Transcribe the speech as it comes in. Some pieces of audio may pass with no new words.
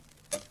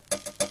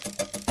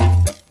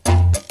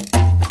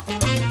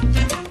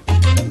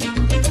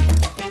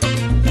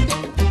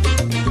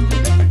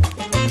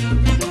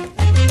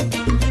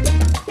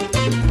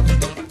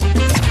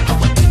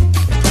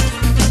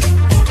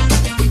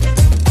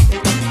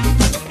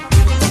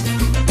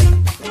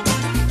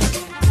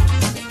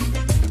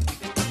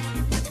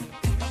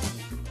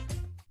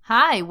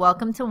Hi,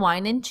 welcome to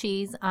Wine and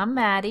Cheese. I'm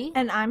Maddie.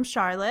 And I'm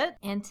Charlotte.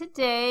 And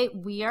today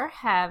we are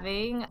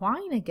having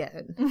wine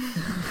again.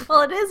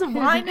 Well, it is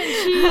wine and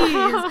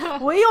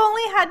cheese. We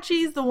only had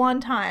cheese the one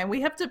time.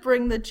 We have to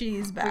bring the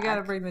cheese back. We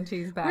gotta bring the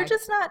cheese back. We're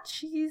just not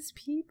cheese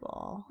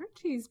people. We're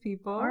cheese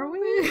people. Are we?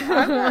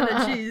 I'm not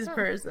a cheese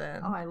person.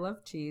 Oh, I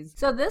love cheese.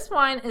 So this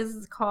wine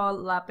is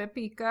called La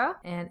Pepica,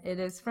 and it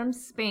is from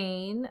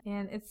Spain.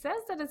 And it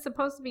says that it's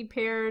supposed to be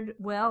paired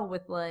well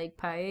with like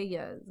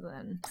paellas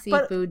and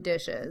seafood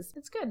dishes.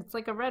 It's good. It's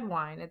like a red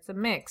wine. It's a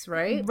mix,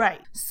 right? Right.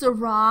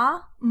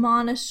 Syrah,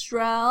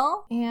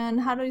 Monastrell,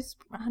 and how do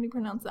you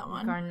pronounce that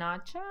one?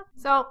 Garnacha.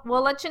 So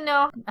we'll let you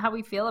know how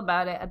we feel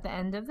about it at the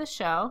end of the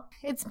show.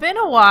 It's been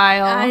a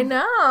while. I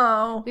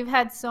know. We've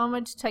had so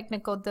much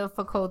technical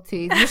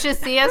difficulties. You should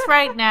see us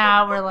right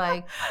now. We're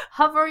like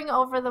hovering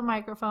over the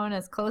microphone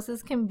as close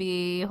as can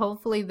be.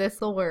 Hopefully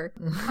this will work.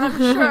 I'm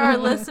sure our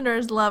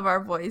listeners love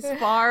our voice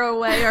far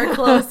away or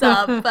close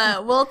up,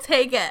 but we'll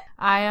take it.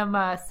 I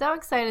am so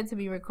excited to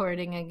be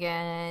recording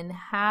again.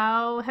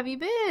 How have you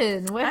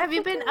been? What have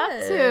you been up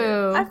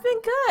to? I've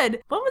been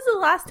good. When was the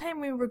last time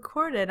we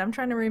recorded? I'm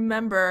trying to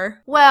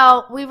remember.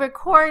 Well, we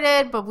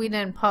recorded, but we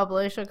didn't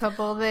publish a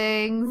couple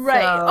things.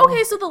 Right. So.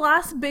 Okay, so the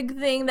last big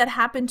thing that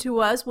happened to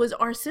us was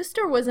our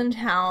sister was in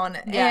town,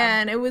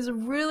 and it was a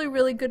really,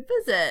 really good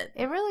visit.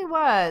 It really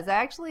was. I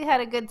actually had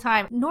a good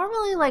time.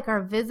 Normally, like,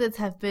 our visits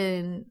have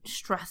been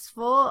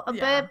stressful a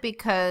bit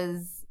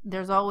because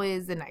there's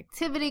always an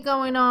activity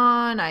going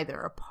on, either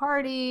a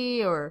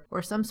party or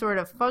some sort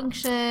of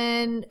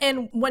function.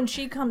 And when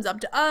she comes up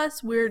to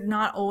us, we're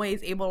not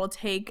always able to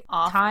take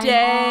off Time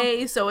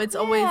day. off. So it's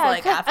always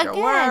like after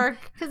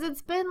work. Because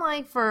it's been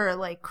like for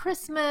like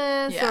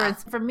Christmas or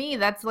it's for me,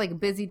 that's like a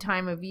busy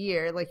time of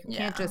year. Like you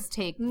can't just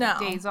take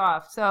days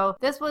off. So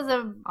this was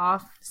a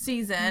off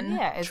season.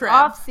 Yeah, it's trip.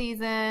 Off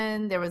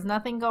season. There was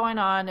nothing going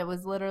on. It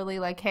was literally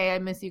like, hey, I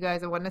miss you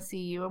guys. I want to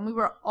see you. And we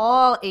were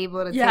all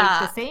able to take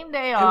the same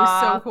day off. It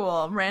was so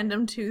cool.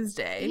 Random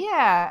Tuesday.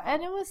 Yeah,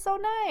 and it was so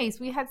nice.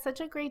 We had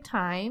such a great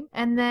time.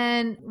 And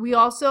then we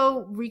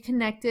also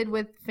reconnected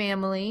with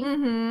family.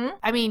 Mm-hmm.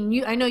 I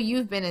mean, I know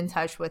you've been in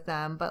touch with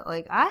them, but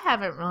like I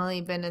haven't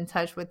really been in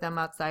touch with them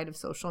outside of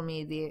social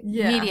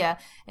media.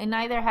 And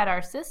neither had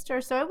our sister.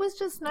 So it was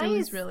just nice. It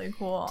was really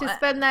cool to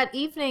spend that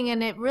evening,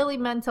 and it really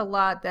meant a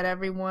lot that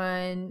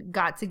everyone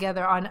got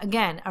together on,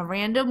 again, a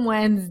random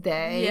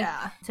Wednesday.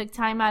 Yeah. Took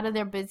time out of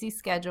their busy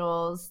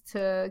schedules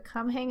to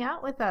come hang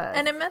out with us.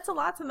 And it meant a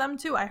lot to them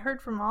too. I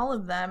heard from all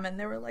of them and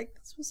they were like,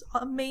 this was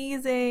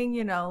amazing,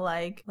 you know,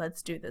 like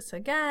let's do this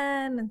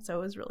again. And so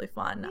it was really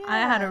fun. I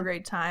had a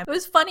great time. It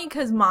was funny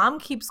because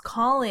mom keeps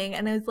calling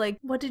and is like,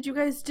 what did you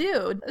guys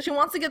do? She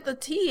wants to get the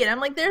tea and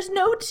I'm like, there's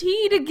no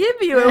tea to give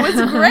you. It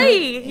was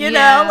great. You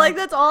know, like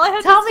that's all I had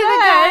to say. Tell me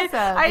the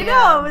gossip. I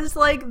know. It was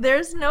like,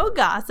 there's no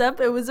gossip.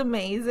 It was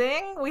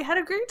amazing. We had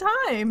a great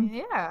time.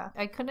 Yeah,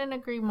 I couldn't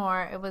agree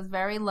more. It was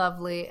very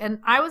lovely. And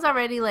I was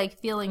already like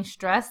feeling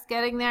stressed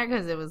getting there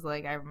because it was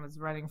like I was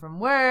running from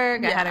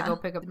work. I had to go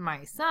pick up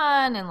my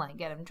son and like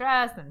get him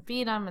dressed and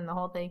feed him and the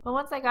whole thing. But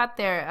once I got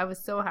there, I was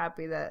so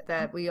happy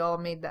that we all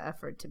made the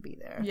effort to be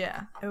there.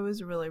 Yeah, it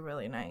was really,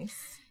 really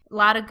nice. A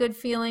lot of good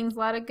feelings, a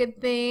lot of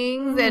good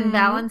things, and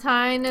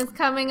Valentine is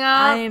coming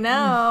up. I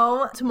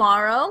know.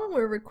 Tomorrow,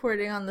 we're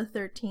recording on the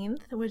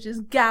 13th, which is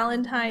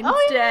Galentine's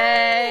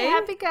Day.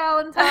 Happy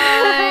Galentine.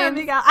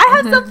 I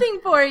have something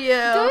for you. Do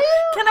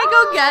you? Can I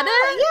go get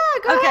it?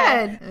 Yeah, go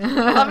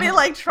ahead. Let me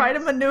like try to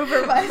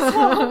maneuver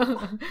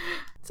myself.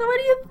 So what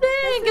do you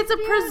think? It's a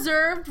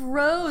preserved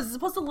rose. It's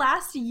supposed to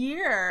last a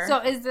year. So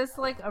is this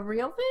like a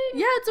real thing?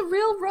 Yeah, it's a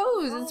real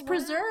rose. It's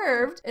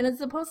preserved and it's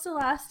supposed to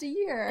last a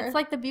year. It's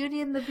like the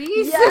Beauty and the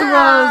Beast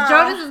rose.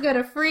 Jonas is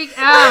gonna freak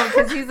out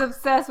because he's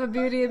obsessed with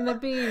Beauty and the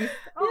Beast.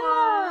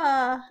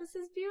 Yeah. This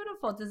is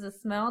beautiful. Does it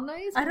smell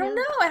nice? I don't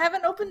know. I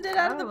haven't opened it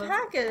out of the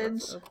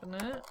package. Let's open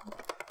it.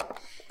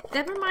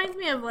 That reminds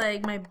me of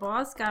like my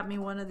boss got me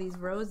one of these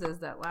roses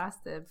that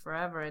lasted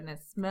forever and it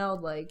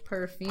smelled like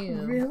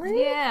perfume.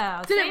 Really?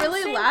 Yeah. Did it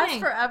really last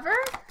forever?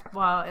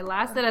 Well, it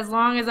lasted as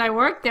long as I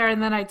worked there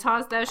and then I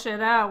tossed that shit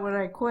out when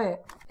I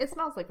quit. It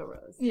smells like a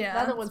rose. Yeah.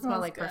 The other one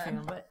smells like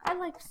perfume, but I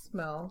like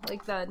smell,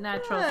 like the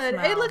natural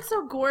smell. It looks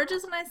so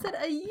gorgeous and I said,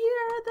 a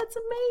year? That's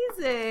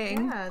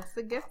amazing. Yeah, it's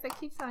the gift that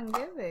keeps on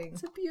giving.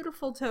 It's a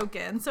beautiful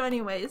token. So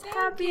anyways,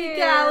 happy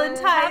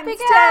Galentine's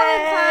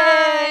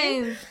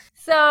Day!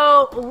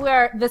 So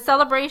the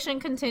celebration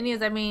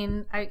continues. I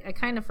mean, I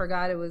kind of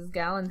forgot it was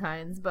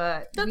Galentine's,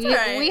 but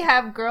we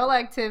have girl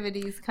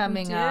activities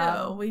coming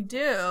up. We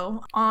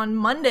do. On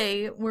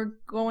Monday, we're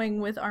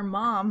going with our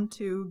mom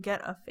to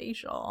get a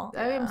facial.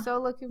 I am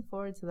so looking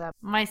forward to that.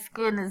 My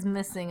skin is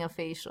missing a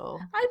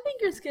facial. I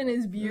think your skin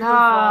is beautiful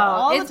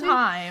all the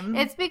time.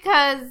 It's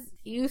because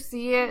you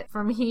see it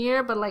from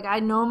here, but like I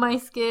know my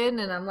skin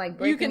and I'm like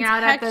breaking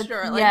out at the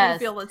you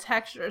feel the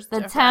textures.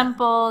 The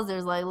temples,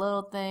 there's like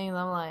little things.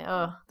 I'm like,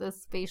 oh,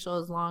 this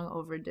facial is long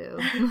overdue.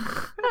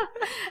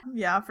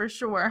 Yeah, for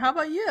sure. How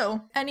about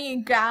you?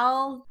 Any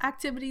gal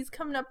activities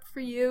coming up for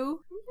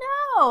you?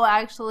 No,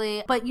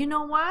 actually. But you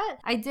know what?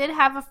 I did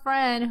have a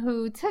friend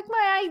who took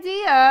my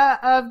idea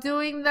of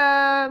doing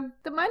the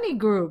money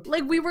group.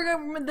 Like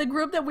the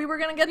group that we were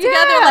gonna get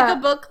together, like a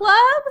book club.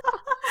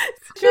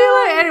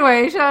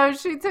 Anyway, so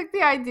she took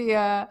the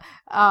idea,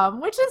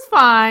 which is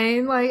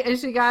fine. Like, and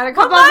she got a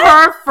couple of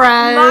her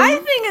friends. My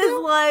thing is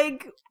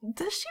like,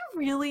 does she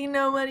really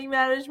know money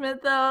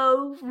management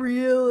though?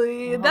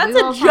 Really? Well, that's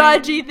a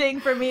judgy thing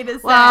for me to say.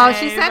 Well,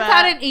 she sent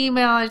out an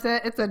email and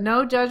said it's a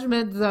no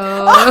judgment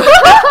zone.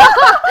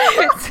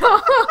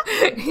 So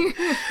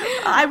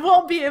I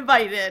won't be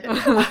invited.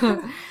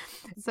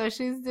 So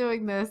she's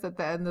doing this at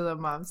the end of the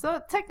month.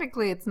 So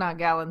technically it's not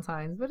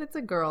Galentine's, but it's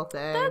a girl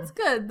thing. That's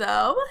good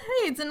though.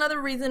 Hey, it's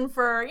another reason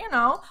for,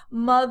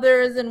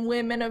 mothers and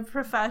women of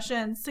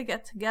professions to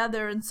get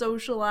together and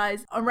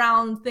socialize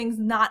around things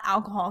not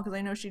alcohol, because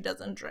I know she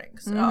doesn't drink.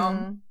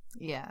 So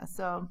yeah,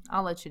 so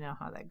I'll let you know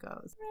how that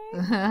goes.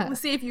 We'll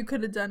see if you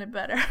could have done it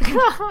better.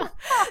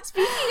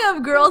 Speaking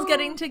of girls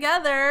getting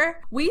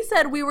together, we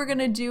said we were going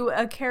to do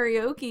a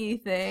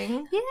karaoke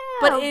thing. Yeah.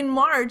 But in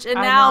March, and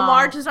now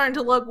March is starting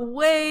to look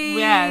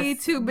way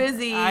too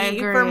busy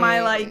for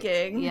my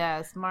liking.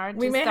 Yes, March.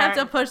 We may have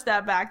to push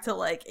that back to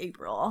like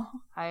April.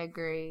 I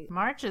agree.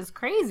 March is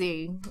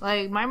crazy.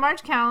 Like, my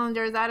March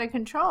calendar is out of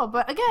control.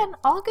 But again,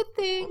 all good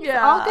things.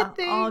 Yeah. All good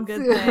things. All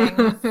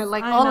good things.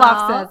 Like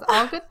Olaf says,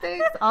 all good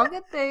things. All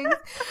good things.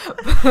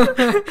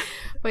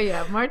 But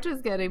yeah, March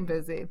is getting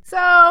busy.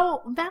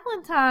 So,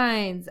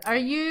 Valentine's,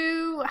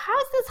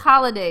 how's this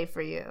holiday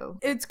for you?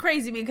 It's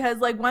crazy because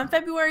like when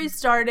February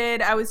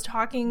started, I was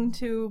talking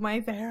to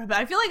my therapist.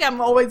 I feel like I'm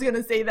always going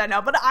to say that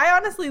now, but I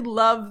honestly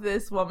love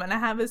this woman. I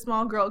have a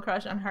small girl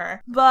crush on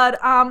her. But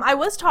I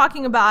was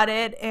talking about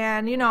it,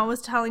 and I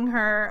was telling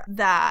her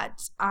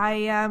that I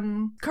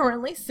am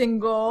currently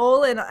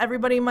single and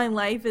everybody in my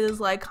life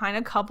is like kind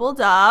of coupled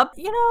up.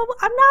 I'm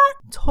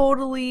not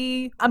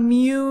totally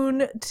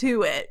immune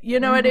to it. You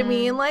know what I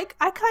mean? Like,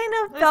 I kind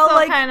of felt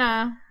like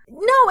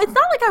no, it's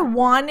not like I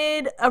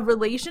wanted a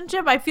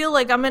relationship. I feel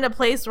like I'm in a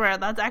place where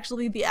that's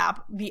actually the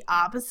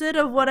opposite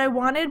of what I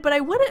wanted, but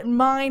I wouldn't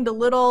mind a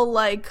little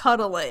like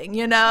cuddling,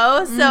 So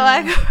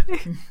I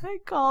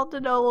called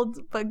an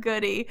oldie but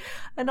goodie,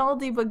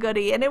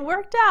 and it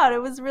worked out.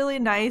 It was really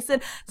nice.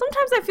 And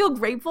sometimes I feel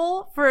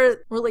grateful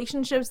for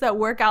relationships that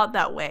work out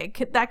that way.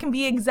 That can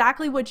be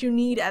exactly what you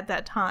need at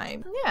that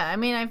time. Yeah, I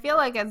mean, I feel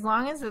like as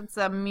long as it's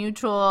a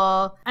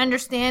mutual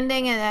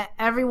understanding and that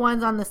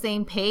everyone's on the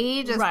same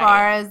page as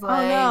far as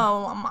like,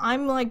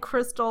 I'm like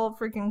crystal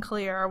freaking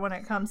clear when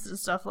it comes to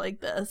stuff like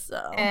this.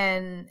 So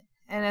and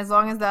as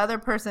long as the other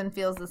person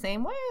feels the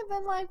same way,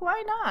 then like,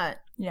 why not?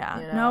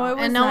 Yeah. No, it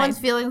was and no one's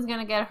feelings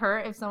gonna get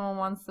hurt if someone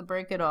wants to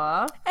break it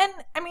off. And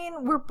I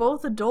mean, we're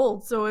both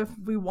adults, so if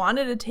we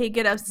wanted to take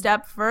it a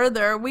step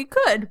further, we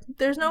could.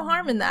 There's no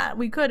harm in that.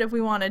 We could if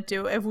we wanted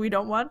to. If we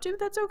don't want to,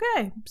 that's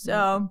okay.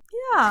 So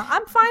yeah,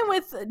 I'm fine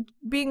with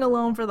being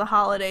alone for the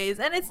holidays.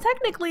 And it's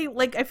technically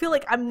like, I feel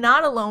like I'm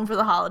not alone for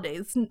the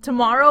holidays.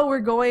 Tomorrow we're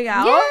going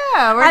out.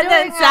 Yeah, and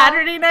then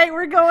Saturday night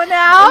we're going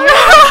out.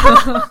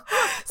 Yeah.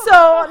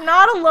 So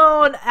not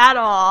alone at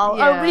all.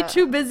 Yeah. Are we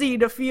too busy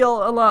to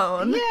feel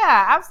alone?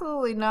 Yeah,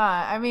 absolutely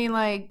not. I mean,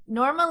 like,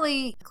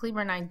 normally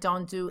Kleber and I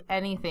don't do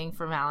anything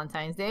for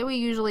Valentine's Day. We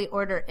usually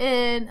order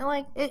in, and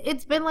like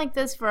it's been like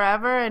this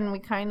forever, and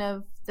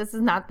this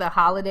is not the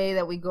holiday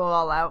that we go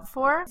all out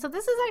for. So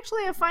this is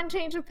actually a fun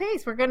change of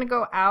pace. We're going to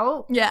go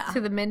out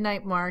to the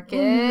midnight market,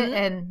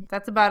 and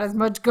that's about as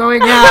much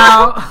going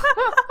out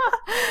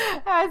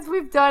as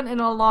we've done in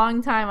a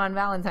long time on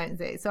Valentine's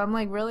Day. So I'm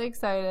like really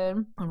excited.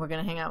 And we're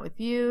going to hang out with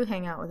you,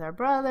 hang out with our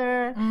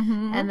brother.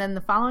 And then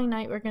the following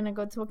night, we're going to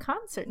go to a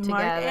concert together.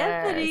 Mark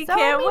Anthony, so,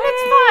 can't wait.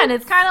 It's fun.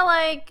 It's kind of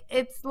like,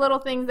 it's little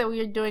things that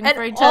we are doing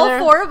for each other.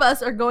 And all 4 of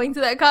us are going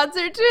to that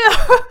concert too.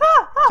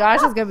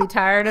 Josh is going to be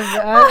tired of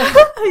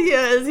that.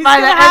 Yes, he's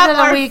by the end of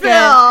the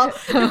weekend.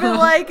 He'll be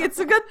like, it's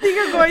a good thing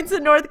you're going to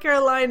North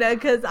Carolina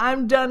because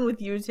I'm done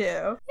with you two.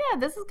 Yeah,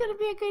 this is going to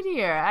be a good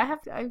year.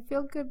 I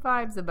feel good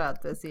vibes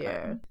about this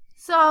year.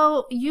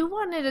 So you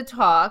wanted to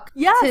talk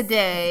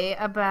today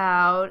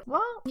about,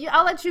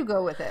 I'll let you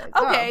go with it.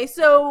 Okay,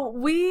 so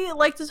we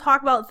like to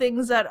talk about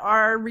things that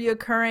are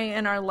reoccurring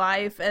in our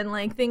life and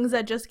like things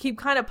that just keep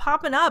kind of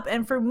popping up.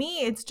 And for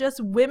me, it's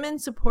just women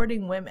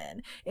supporting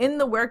women in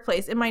the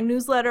workplace. In my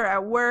newsletter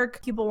at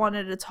work, people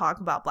wanted to talk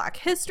about Black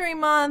History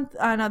Month.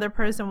 Another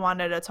person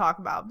wanted to talk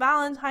about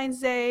Valentine's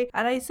Day.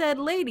 And I said,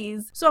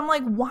 ladies, so I'm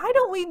like, why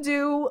don't we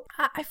do,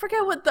 I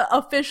forget what the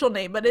official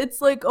name, but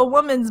it's like a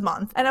woman's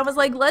month. And I was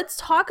like, let's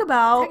talk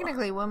about,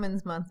 technically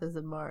Women's Month is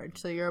in March,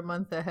 so you're a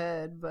month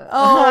ahead, but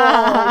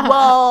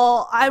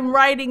well, I'm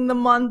writing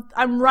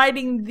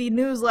the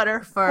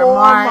newsletter for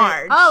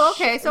March. Oh,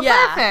 okay, so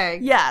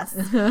perfect. Yes.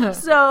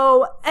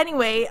 So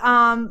anyway,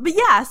 but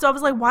yeah, so I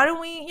was like, why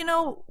don't we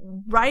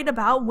write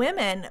about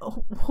women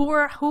who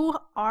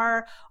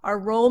are our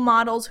role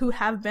models, who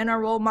have been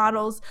our role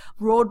models,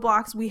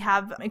 roadblocks we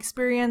have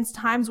experienced,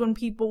 times when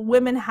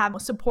women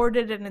have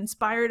supported and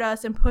inspired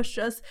us and pushed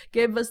us,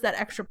 gave us that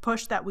extra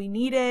push that we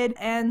needed.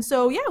 interested. And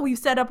so, yeah, we've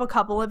set up a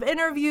couple of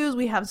interviews.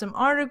 We have some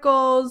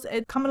articles.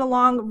 It's coming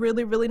along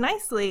really, really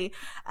nicely.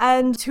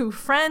 And 2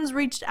 friends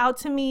reached out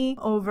to me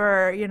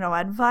over,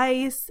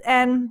 advice.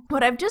 And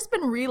what I've just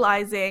been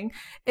realizing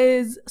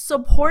is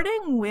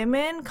supporting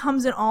women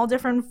comes in all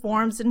different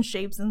forms and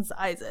shapes and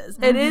sizes.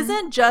 It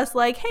isn't just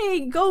like,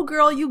 hey, go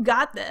girl, you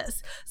got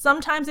this.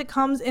 Sometimes it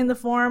comes in the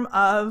form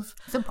of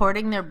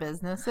supporting their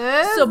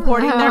businesses.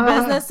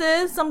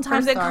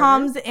 Sometimes it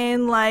comes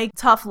in like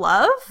tough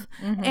love.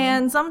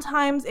 And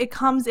sometimes it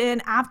comes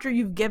in after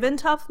you've given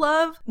tough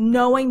love,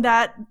 knowing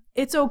that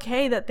it's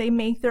okay that they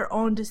make their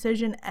own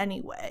decision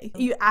anyway.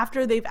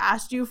 After they've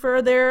asked you for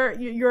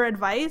your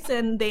advice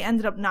and they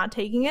ended up not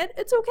taking it,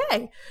 it's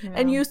okay. Yeah.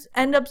 And you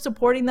end up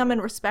supporting them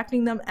and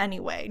respecting them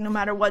anyway, no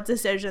matter what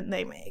decision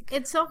they make.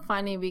 It's so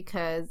funny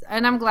because,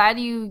 and I'm glad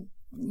you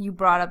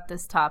brought up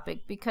this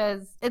topic,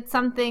 because it's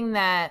something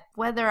that,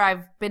 whether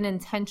I've been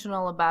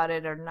intentional about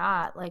it or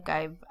not, like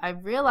I've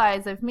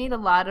realized I've made a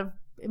lot of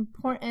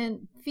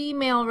important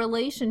female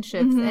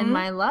relationships in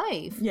my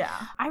life. Yeah.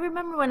 I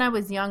remember when I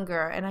was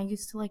younger and I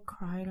used to like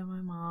cry to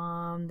my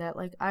mom that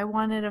like I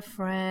wanted a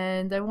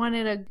friend. I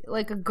wanted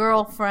a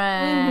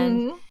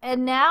girlfriend.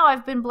 And now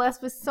I've been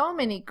blessed with so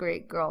many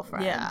great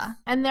girlfriends. Yeah.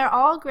 And they're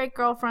all great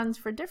girlfriends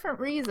for different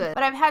reasons.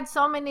 But I've had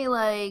so many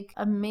like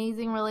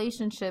amazing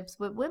relationships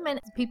with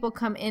women. People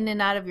come in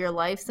and out of your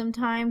life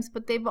sometimes,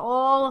 but they've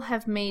all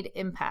have made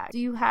impact. Do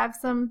you have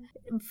some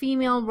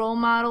female role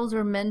models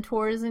or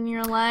mentors in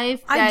your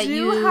life? I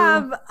do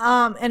have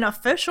an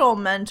official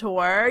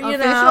mentor.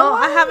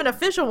 I have an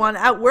official one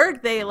at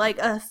work. They like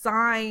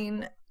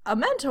assign a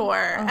mentor,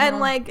 and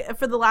like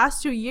for the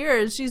last 2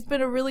 years she's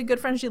been a really good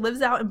friend. She lives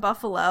out in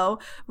Buffalo,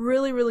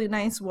 really, really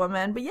nice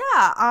woman. But yeah,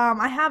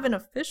 I have an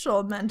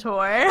official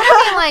mentor.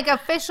 I mean, like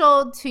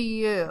official to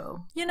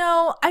you.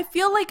 I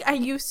feel like I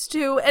used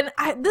to,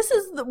 and this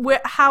is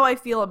how I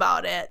feel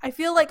about it. I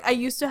feel like I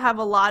used to have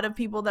a lot of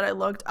people that I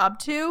looked up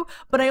to,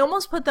 but I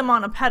almost put them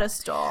on a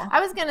pedestal. I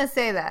was gonna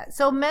say that.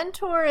 So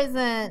mentor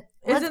isn't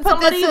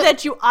somebody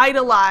that you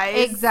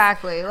idolize.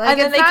 Exactly. Like, and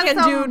then they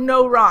can do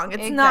no wrong.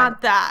 It's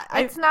not that.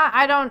 It's not.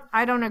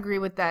 I don't agree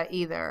with that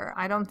either.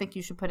 I don't think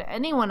you should put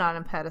anyone on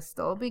a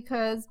pedestal,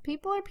 because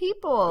people are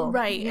people.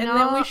 Right. And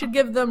then we should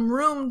give them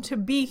room to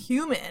be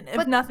human,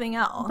 if nothing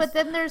else. But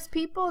then there's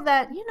people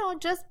that,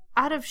 just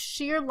out of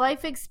sheer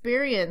life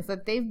experience,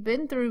 that they've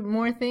been through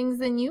more things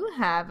than you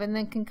have, and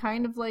then can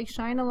kind of like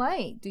shine a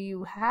light. Do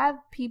you have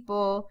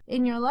people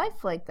in your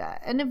life like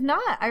that? And if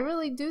not, I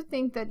really do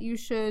think that you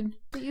should.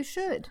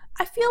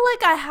 I feel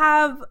like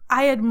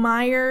I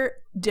admire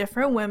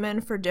different women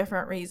for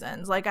different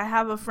reasons. Like, I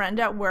have a friend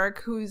at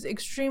work who's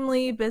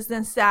extremely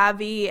business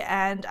savvy,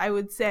 and I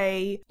would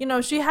say,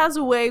 she has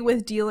a way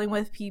with dealing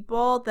with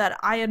people that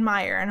I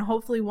admire, and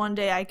hopefully one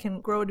day I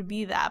can grow to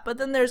be that. But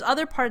then there's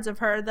other parts of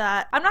her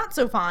that I'm not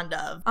so fond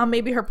of.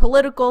 Maybe her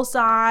political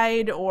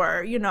side,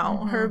 or,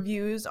 her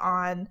views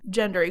on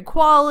gender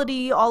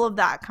equality, all of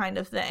that kind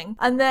of thing.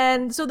 And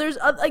then, so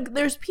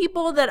there's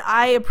people that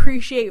I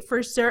appreciate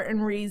for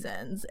certain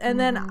reasons. And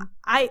then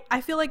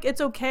I feel like it's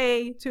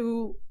okay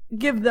to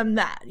give them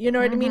that. You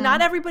know what I mean?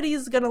 Not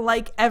everybody's gonna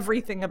like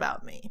everything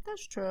about me.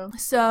 That's true.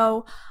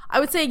 So I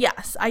would say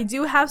yes, I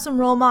do have some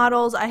role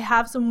models. I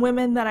have some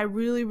women that I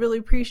really, really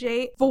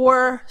appreciate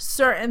for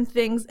certain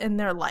things in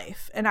their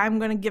life, and I'm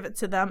gonna give it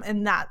to them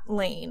in that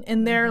lane,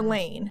 in their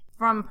lane.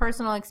 From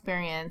personal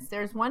experience,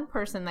 there's one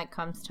person that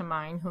comes to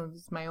mind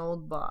who's my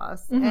old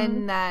boss,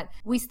 and that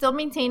we still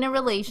maintain a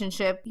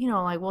relationship.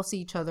 Like we'll see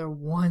each other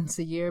once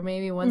a year,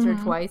 maybe once or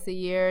twice a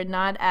year,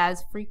 not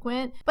as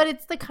frequent, but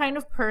it's the kind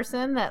of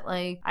person that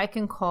like I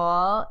can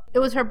call. It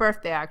was her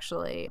birthday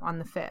actually on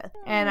the 5th,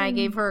 and I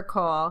gave her a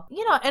call,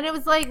 and it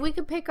was like we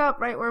could pick up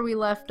right where we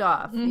left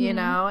off,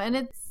 and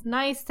it's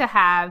nice to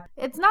have.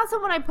 It's not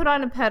someone I put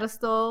on a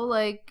pedestal.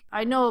 Like,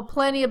 I know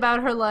plenty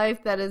about her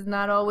life that is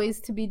not always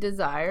to be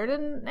desired,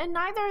 and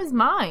neither is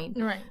mine.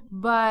 Right.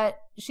 But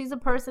she's a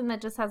person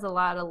that just has a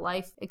lot of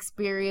life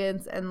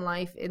experience and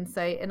life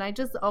insight, and I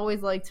just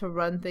always like to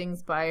run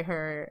things by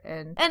her.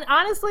 And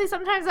honestly,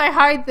 sometimes I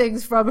hide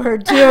things from her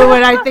too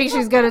when I think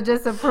she's gonna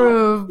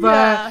disapprove.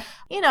 But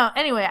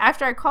anyway,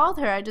 after I called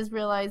her, I just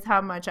realized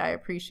how much I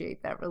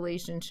appreciate that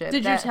relationship.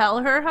 Did you tell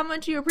her how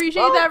much you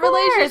appreciate that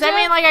relationship? I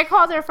mean, like, I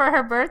called her for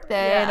her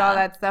birthday and all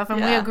that stuff, and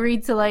we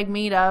agreed to like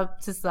meet up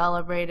to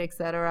celebrate,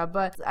 etc.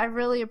 But I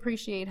really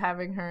appreciate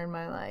having her in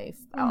my life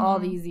all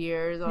these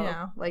years,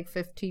 like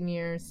 15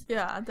 years.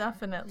 Yeah,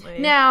 definitely.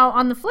 Now,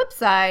 on the flip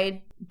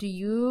side, do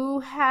you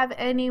have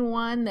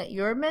anyone that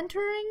you're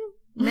mentoring?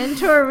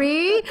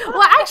 Mentoree?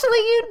 Well, actually,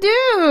 you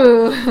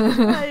do.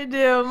 I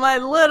do. My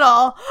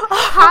little.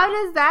 How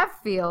does that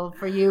feel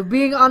for you,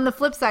 being on the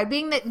flip side,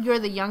 being that you're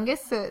the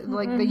youngest,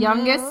 the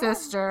youngest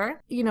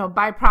sister?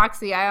 By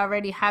proxy, I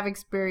already have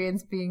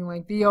experience being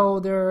like the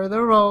older,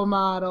 the role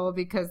model,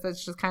 because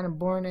that's just kind of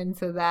born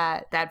into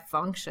that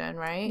function,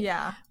 right?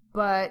 Yeah.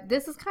 But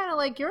this is kind of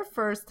like your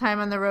first time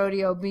on the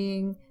rodeo,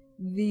 being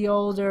the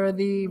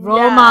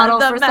role model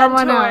for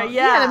someone else.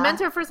 Yeah, the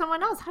mentor for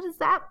someone else. How does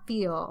that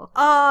feel?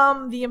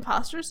 The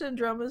imposter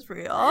syndrome is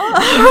real.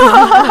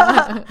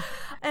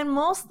 And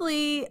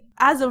mostly,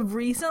 as of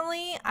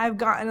recently, I've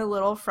gotten a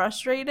little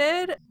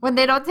frustrated. When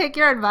they don't take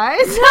your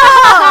advice? No,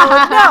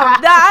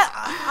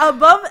 that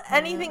above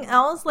anything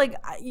else, like,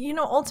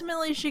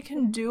 ultimately she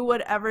can do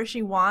whatever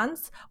she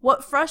wants.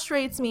 What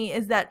frustrates me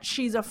is that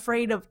she's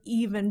afraid of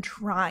even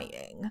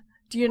trying.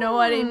 Do you know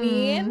what I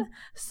mean?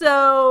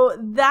 So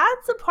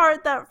that's the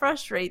part that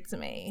frustrates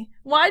me.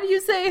 Why do you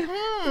say, Do you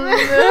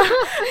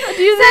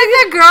think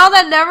the girl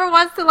that never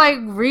wants to, like,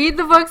 read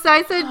the books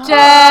I suggest,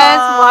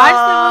 watch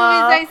the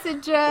movies I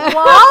suggest?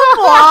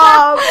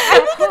 I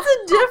think it's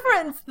a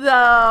difference,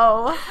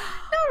 though.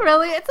 Not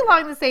really. It's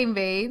along the same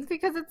veins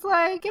because it's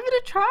like, give it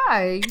a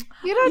try.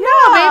 You don't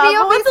know. Maybe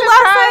you'll be surprised. When's the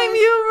last time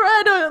you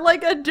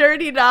read a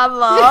dirty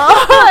novel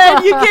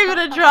and you gave it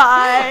a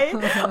try?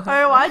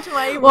 Or watch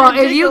my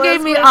if you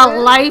gave me a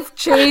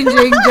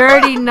life-changing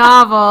dirty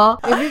novel,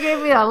 if you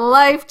gave me a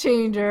life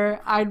changer,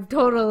 I'd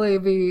totally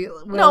be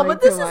willing No, but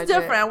this to is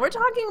different. We're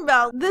talking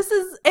about but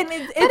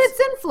it's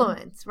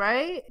influence,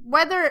 right?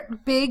 Whether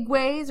big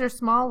ways or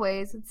small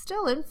ways, it's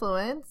still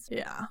influence.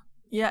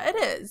 Yeah, it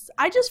is.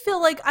 I just feel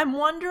like I'm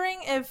wondering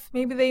if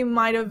maybe they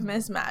might have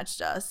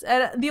mismatched us.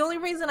 And the only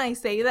reason I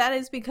say that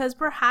is because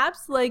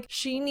perhaps, like,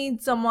 she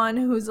needs someone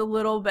who's a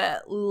little bit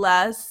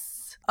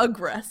less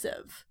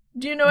aggressive.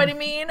 Do you know what I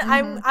mean?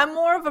 Mm-hmm. I'm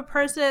more of a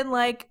person,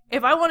 like,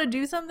 if I want to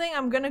do something,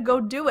 I'm going to go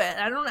do it.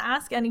 I don't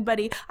ask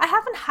anybody. I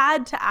haven't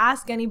had to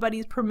ask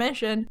anybody's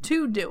permission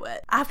to do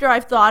it. After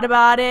I've thought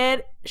about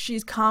it,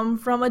 she's come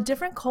from a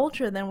different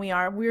culture than we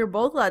are. We're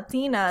both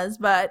Latinas,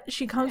 but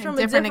she comes from a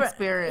different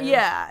experience.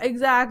 Yeah,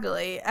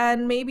 exactly.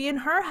 And maybe in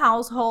her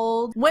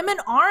household, women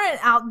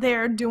aren't out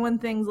there doing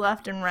things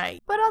left and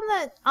right. But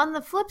on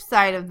the flip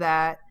side of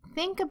that,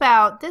 think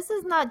about, this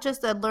is not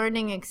just a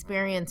learning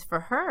experience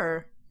for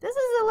her. This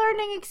is a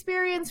learning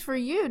experience for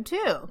you, too.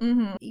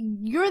 Mm-hmm.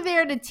 You're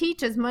there to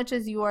teach as much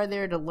as you are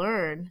there to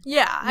learn.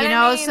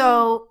 Yeah.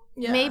 So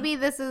maybe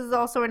this is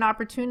also an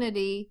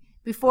opportunity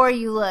before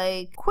you,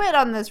 like, quit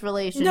on this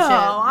relationship.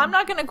 No, I'm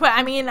not going to quit.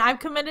 I mean, I've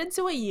committed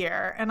to a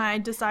year, and I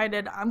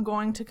decided I'm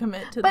going to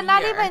commit to the year. But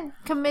not even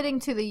committing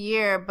to the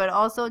year, but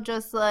also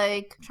just,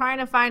 like, trying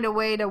to find a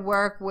way to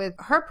work with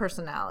her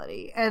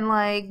personality. And,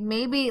 like,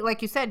 maybe,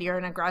 like you said, you're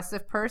an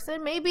aggressive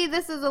person. Maybe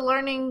this is a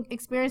learning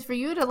experience for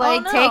you to,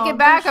 like, take it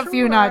back a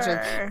few notches.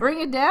 Bring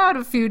it down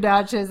a few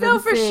notches. No,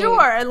 for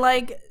sure. And,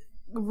 like,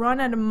 run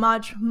at a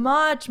much,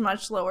 much,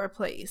 much lower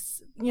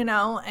pace,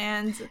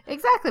 and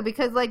exactly,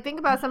 because, like, think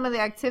about some of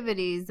the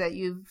activities that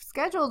you've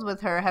scheduled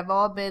with her have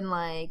all been,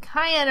 like,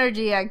 high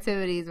energy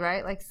activities,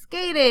 right? Like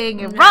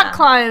skating and rock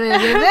climbing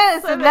and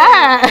this and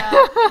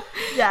that.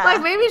 Yeah.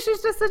 Like, maybe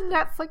she's just a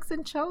Netflix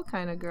and chill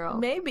kind of girl.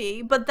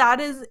 Maybe, but that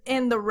is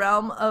in the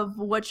realm of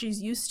what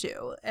she's used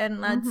to,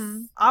 and that's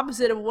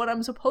opposite of what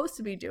I'm supposed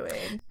to be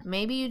doing.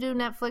 Maybe you do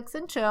Netflix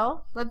and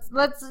chill. Let's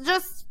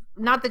just,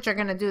 not that you're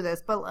gonna do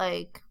this, but,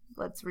 like,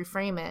 let's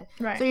reframe it.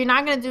 Right. So you're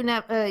not going to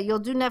do you'll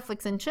do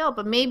Netflix and chill,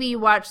 but maybe you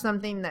watch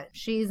something that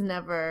she's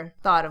never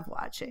thought of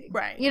watching.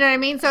 Right. You know what I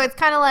mean? So it's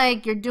kind of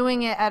like you're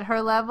doing it at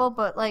her level,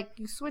 but, like,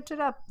 you switch it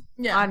up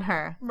on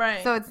her.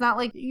 Right. So it's not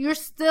like you're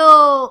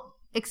still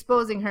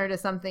exposing her to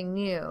something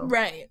new.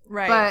 Right.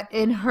 But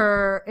in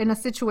a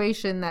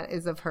situation that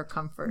is of her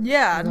comfort.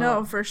 Yeah,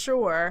 no, for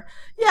sure.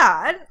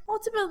 Yeah, and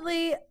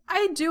ultimately,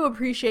 I do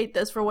appreciate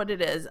this for what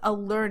it is, a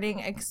learning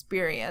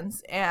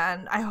experience,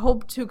 and I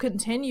hope to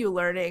continue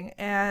learning,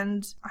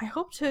 and I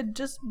hope to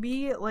just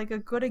be, like, a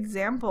good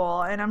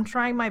example, and I'm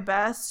trying my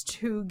best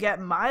to get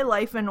my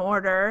life in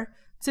order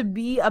to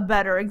be a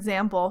better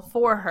example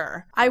for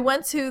her. I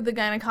went to the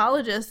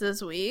gynecologist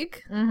this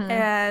week,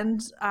 and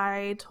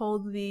I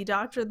told the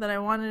doctor that I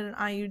wanted an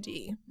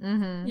IUD.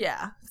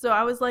 Yeah. So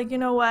I was like, you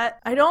know what?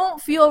 I don't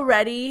feel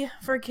ready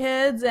for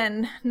kids,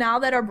 and now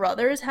that our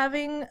brother is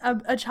having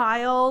a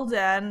child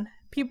and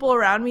people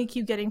around me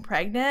keep getting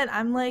pregnant,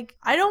 I'm like,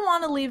 I don't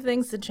want to leave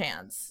things to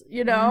chance,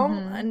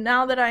 And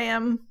now that I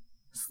am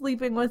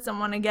sleeping with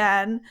someone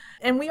again,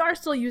 and we are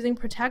still using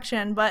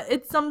protection, but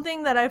it's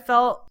something that I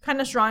felt kind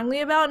of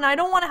strongly about, and I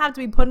don't want to have to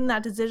be put in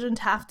that decision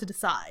to have to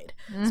decide,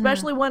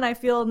 especially when I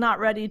feel not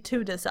ready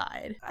to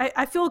decide.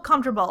 I feel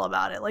comfortable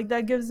about it. Like,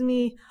 that gives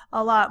me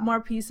a lot more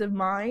peace of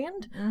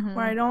mind,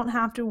 where I don't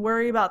have to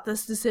worry about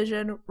this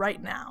decision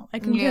right now. I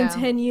can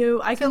continue.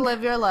 I can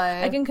live your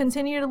life. I can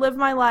continue to live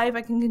my life.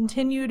 I can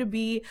continue to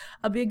be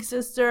a big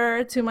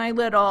sister to my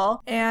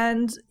little,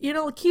 and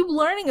keep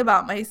learning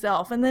about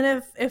myself. And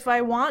then if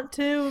I want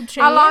to change.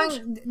 How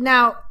long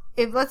now?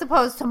 If, let's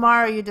suppose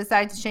tomorrow you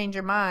decide to change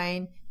your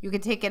mind, you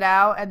could take it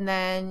out and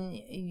then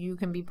you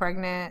can be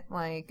pregnant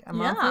like a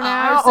month from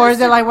now? Or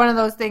is it like one of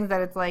those things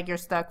that it's like you're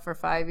stuck for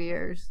 5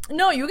 years?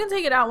 No, you can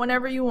take it out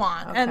whenever you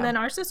want. Okay. And then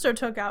our sister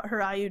took out her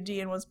IUD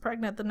and was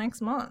pregnant the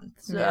next month.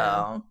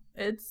 So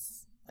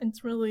it's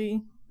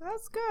really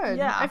That's good.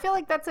 Yeah. I feel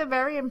like that's a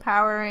very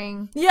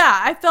empowering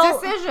I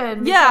felt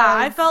decision. Yeah,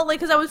 I felt like,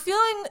 because I was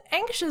feeling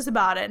anxious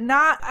about it.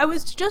 I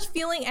was just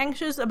feeling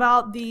anxious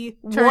about the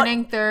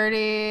turning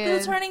 30.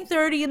 The turning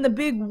 30 and the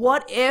big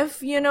what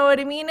if, you know what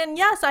I mean? And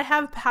yes, I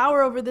have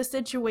power over the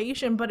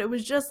situation, but it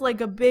was just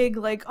like a big,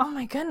 like, oh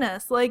my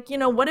goodness, like, you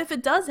know, what if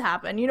it does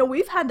happen? You know,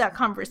 we've had that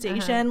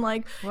conversation.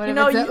 Like, what you if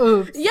know, it's an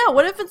oops? Yeah,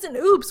 what if it's an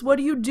oops? What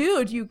do you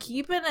do? Do you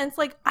keep it? And it's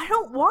like, I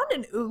don't want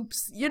an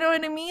oops. You know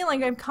what I mean?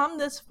 Like, I've come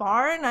this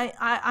far, and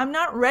I'm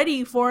not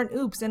ready for an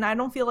oops, and I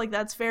don't feel like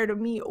that's fair to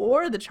me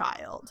or the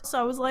child. So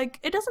I was like,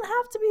 it doesn't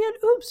have to be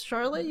an oops,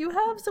 Charlotte. You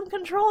have some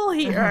control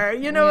here.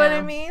 You know what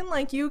I mean?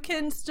 Like, you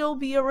can still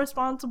be a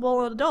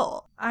responsible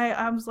adult.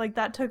 I was like,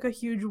 that took a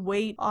huge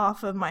weight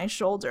off of my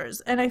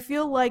shoulders. And I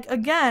feel like,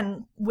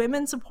 again,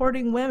 women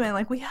supporting women,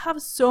 like, we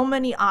have so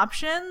many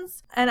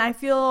options, and I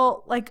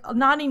feel like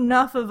not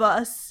enough of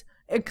us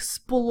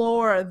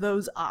explore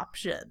those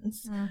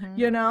options,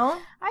 you know?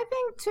 I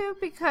think too,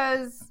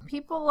 because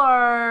people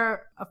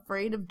are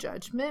afraid of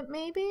judgment,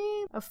 maybe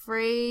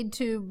afraid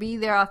to be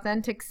their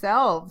authentic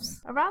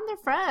selves around their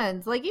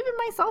friends, like even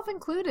myself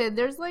included.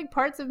 There's like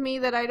parts of me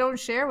that I don't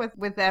share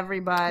with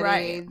everybody,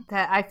 right,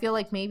 that I feel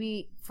like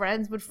maybe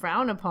friends would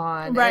frown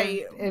upon,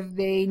 right, if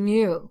they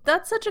knew.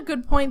 That's such a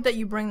good point that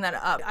you bring that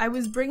up. I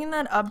was bringing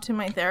that up to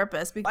my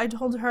therapist because I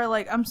told her,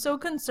 like, I'm so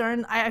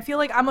concerned. I feel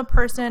like I'm a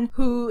person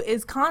who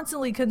is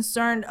constantly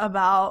concerned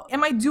about,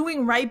 am I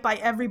doing right by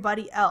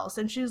everybody else?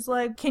 And she's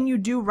like, can you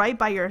do right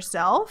by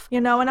yourself?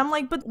 You know? And I'm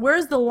like, but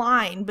where's the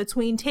line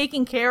between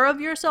taking care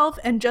of yourself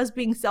and just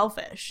being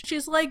selfish?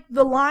 She's like,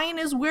 the line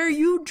is where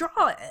you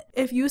draw it.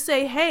 If you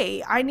say,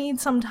 hey, I need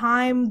some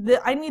time,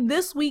 I need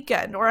this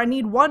weekend, or I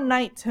need one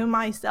night to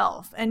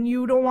myself, and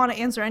you don't want to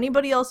answer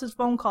anybody else's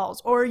phone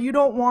calls, or you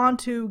don't want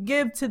to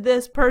give to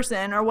this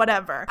person or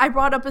whatever. I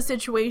brought up a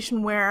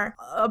situation where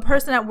a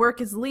person at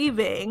work is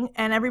leaving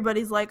and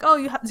everybody's like, oh,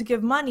 you have to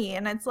give money.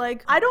 And it's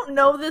like, I don't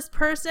know this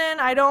person.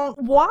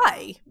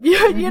 Why?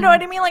 You know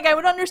what I mean? Like, I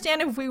would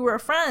understand if we were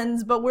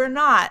friends, but we're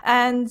not.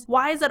 And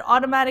why is that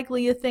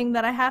automatically a thing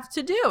that I have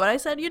to do? And I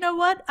said, you know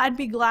what? I'd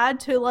be glad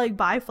to like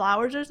buy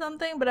flowers or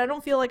something, but I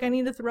don't feel like I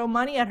need to throw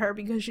money at her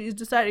because she's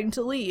deciding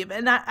to leave.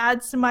 And that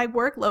adds to my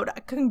workload.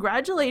 I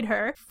congratulate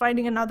her for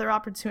finding another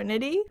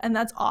opportunity, and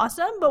that's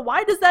awesome. But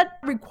why does that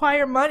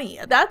require money?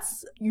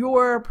 That's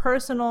your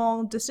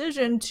personal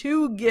decision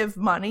to give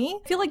money.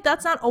 I feel like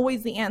that's not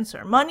always the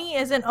answer. Money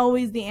isn't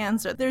always the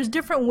answer. There's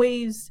different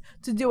ways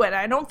to do it.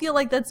 I don't feel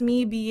like that's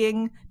me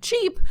being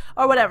cheap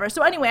or whatever.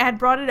 So anyway, I had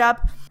brought it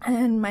up,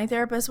 and my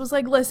therapist was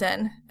like,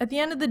 listen, at the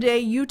end of the day,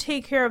 you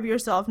take care of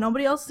yourself.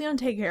 Nobody else is going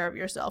to take care of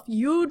yourself.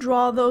 You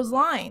draw those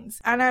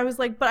lines. And I was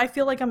like, but I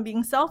feel like I'm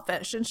being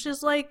selfish. And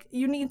she's like,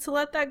 you need to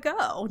let that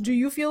go. Do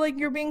you feel like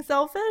you're being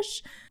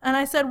selfish? And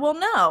I said, well,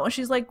 no. And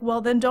she's like,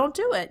 well, then don't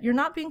do it. You're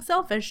not being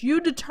selfish.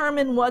 You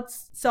determine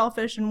what's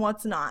selfish and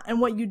what's not, and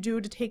what you do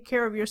to take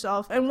care of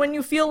yourself. And when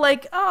you feel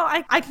like, oh,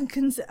 I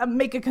can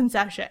make a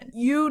concession,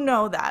 you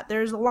know that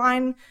there's a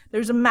line,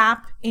 there's a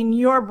map in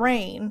your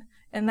brain,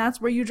 and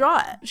that's where you draw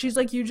it. She's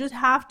like, you just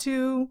have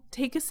to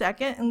take a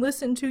second and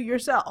listen to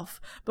yourself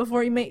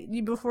before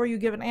you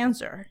give an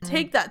answer.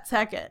 Take that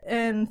second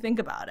and think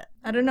about it.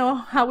 I don't know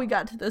how we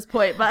got to this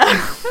point, but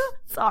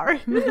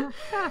sorry.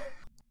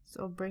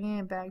 So bringing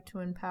it back to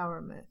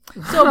empowerment.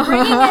 So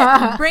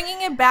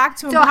bringing it back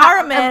to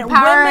empowerment.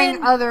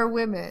 Empowering other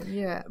women.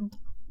 Yeah.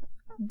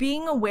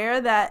 Being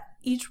aware that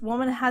each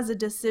woman has a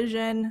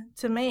decision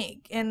to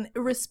make and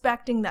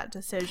respecting that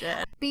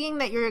decision. Being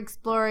that you're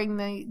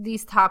exploring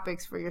these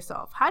topics for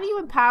yourself, how do you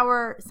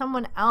empower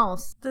someone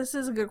else? This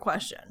is a good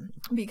question,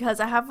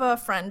 because I have a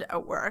friend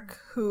at work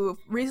who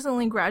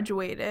recently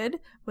graduated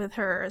with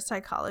her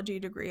psychology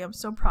degree. I'm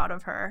so proud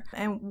of her.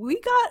 And we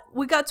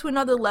got to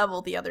another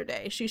level the other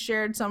day. She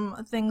shared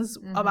some things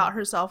about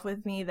herself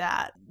with me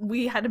that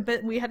we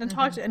hadn't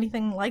talked to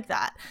anything like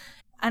that.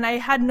 And I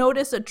had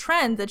noticed a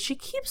trend that she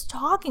keeps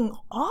talking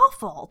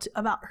awful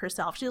about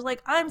herself. She's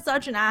like, I'm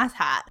such an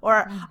asshat,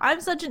 or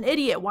I'm such an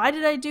idiot. Why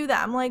did I do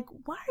that? I'm like,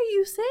 why are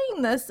you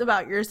saying this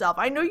about yourself?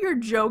 I know you're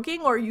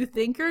joking, or you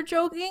think you're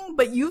joking,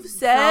 but you've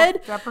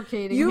said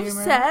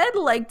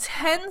like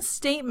 10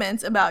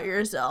 statements about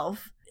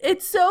yourself.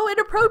 It's so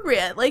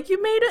inappropriate. Like,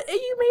 you made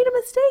a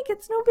mistake.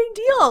 It's no big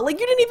deal. Like,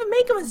 you didn't even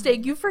make a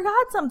mistake. You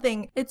forgot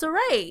something. It's all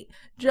right.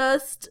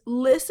 Just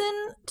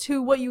listen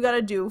to what you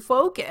gotta do.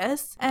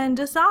 Focus and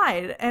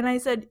decide. And I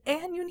said,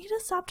 and you need to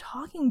stop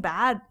talking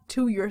bad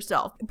to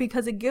yourself,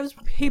 because it gives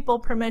people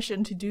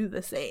permission to do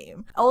the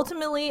same.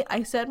 Ultimately,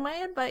 I said my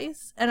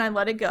advice and I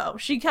let it go.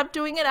 She kept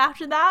doing it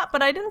after that,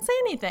 but I didn't say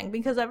anything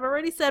because I've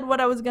already said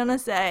what I was gonna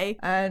say,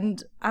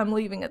 and I'm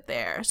leaving it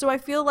there. So I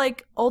feel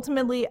like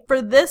ultimately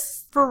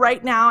for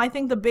right now, I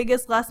think the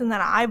biggest lesson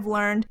that I've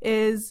learned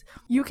is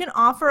you can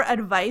offer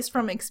advice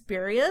from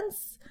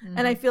experience.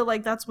 And I feel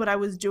like that's what I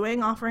was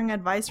doing, offering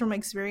advice from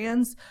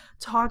experience.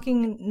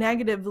 Talking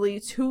negatively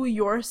to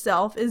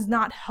yourself is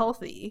not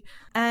healthy.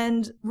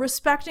 And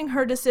respecting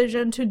her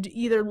decision to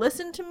either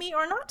listen to me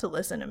or not to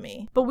listen to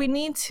me. But we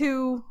need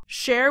to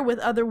share with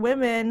other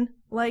women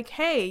like,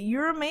 hey,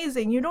 you're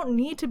amazing. You don't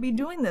need to be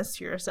doing this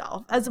to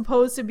yourself, as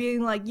opposed to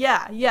being like,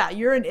 yeah,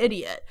 you're an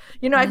idiot.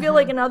 You know, I feel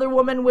like another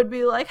woman would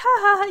be like, ha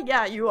ha, ha,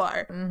 yeah, you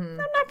are. I'm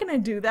not going to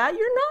do that.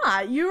 You're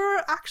not.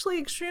 You're actually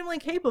extremely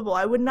capable.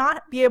 I would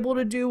not be able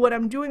to do what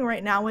I'm doing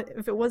right now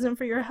if it wasn't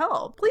for your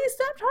help. Please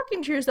stop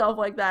talking to yourself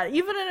like that,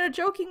 even in a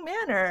joking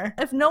manner.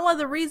 If no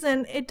other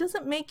reason, it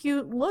doesn't make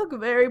you look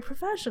very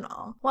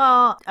professional.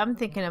 Well, I'm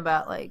thinking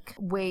about like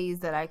ways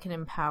that I can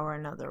empower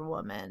another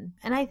woman.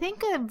 And I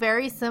think a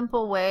very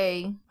simple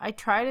way, I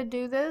try to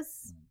do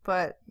this,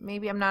 but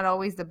maybe I'm not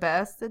always the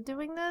best at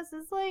doing this,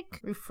 is like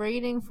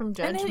refraining from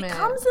judgment. And it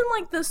comes in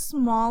like the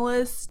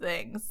smallest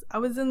things. I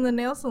was in the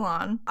nail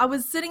salon. I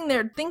was sitting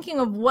there thinking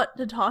of what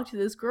to talk to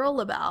this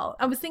girl about.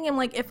 I was thinking,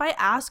 like, if I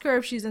ask her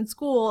if she's in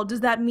school,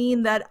 does that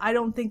mean that I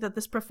don't think that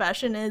this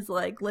profession is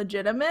like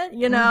legitimate?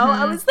 You know,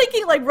 I was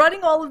thinking, like,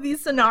 running all of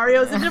these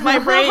scenarios into my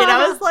brain.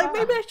 I was like,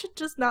 maybe I should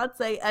just not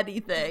say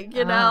anything,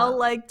 you know,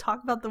 like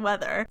talk about the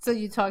weather. So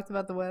you talked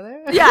about the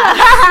weather? Yeah.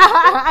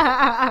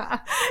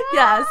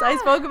 Yes, I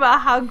spoke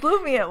about how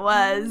gloomy it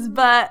was,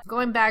 but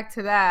going back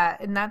to that,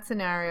 in that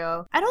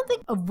scenario, I don't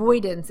think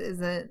avoidance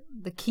isn't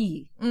the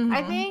key.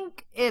 I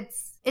think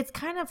it's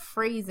kind of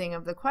phrasing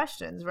of the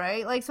questions,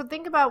 right? Like, so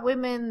think about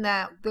women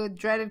that the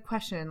dreaded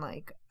question,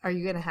 like, are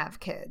you gonna have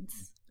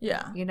kids?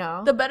 Yeah. You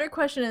know? The better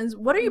question is,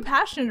 what are you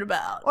passionate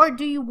about? Or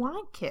do you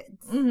want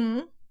kids?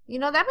 You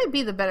know, that might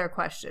be the better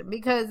question,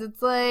 because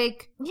it's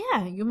like,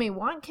 yeah, you may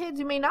want kids,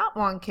 you may not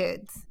want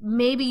kids.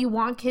 Maybe you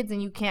want kids and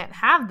you can't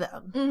have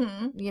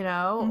them, you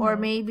know, or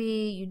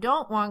maybe you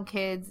don't want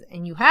kids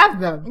and you have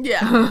them.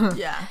 Yeah,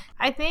 yeah.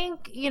 I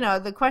think, you know,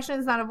 the question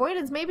is not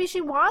avoidance. Maybe she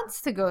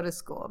wants to go to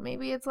school.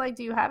 Maybe it's like,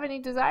 do you have any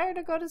desire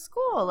to go to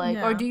school? Like,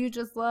 or do you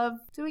just love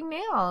doing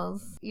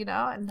nails? You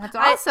know, and that's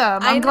awesome.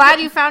 I'm glad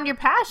you found your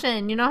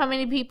passion. You know how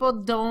many people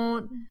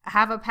don't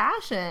have a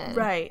passion?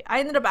 Right. I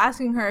ended up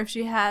asking her if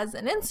she has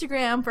an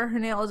Instagram for her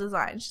nail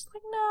design. She's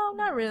like, no,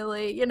 not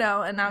really, you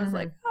know, and I was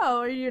like, oh,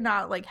 are you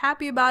not like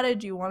happy about it?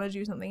 Do you want to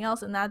do something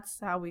else? And that's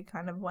how we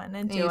kind of went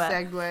into it.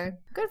 Segue.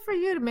 Good for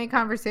you to make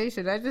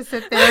conversation. I just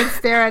sit there and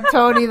stare at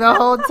Tony the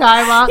whole time.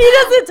 He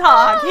doesn't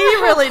talk. He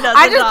really doesn't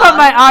I just put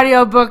my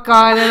audiobook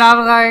on and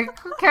I'm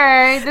like,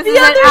 okay, this is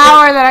an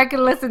hour that I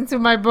can listen to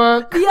my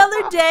book. The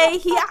other day,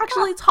 he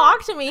actually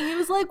talked to me. He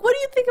was like, what do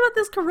you think about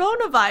this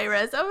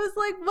coronavirus? I was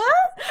like,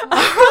 what?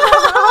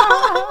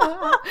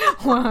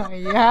 Well,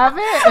 you have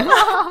it?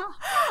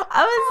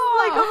 I was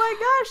like, oh my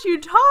gosh,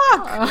 you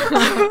talk.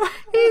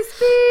 He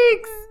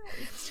speaks.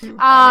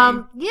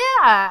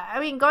 Yeah, I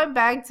mean, going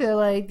back to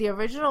like the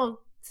original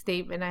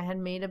statement I had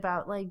made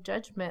about like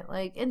judgment,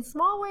 like in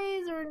small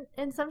ways or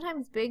in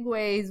sometimes big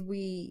ways,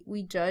 we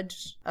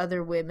judge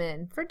other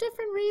women for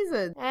different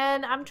reasons,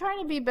 and I'm trying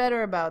to be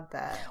better about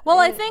that. Well,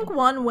 I think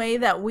one way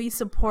that we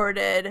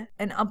supported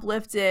and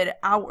uplifted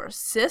our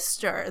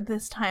sister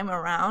this time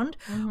around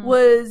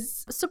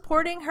was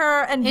supporting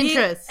her and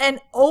being an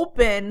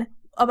open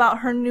about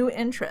her new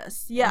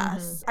interests.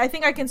 Yes. I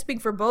think I can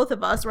speak for both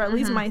of us, or at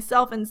least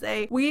myself, and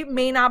say we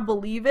may not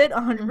believe it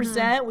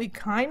 100%. We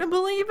kind of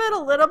believe it a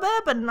little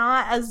bit, but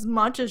not as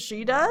much as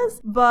she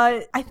does.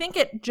 But I think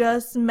it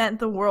just meant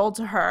the world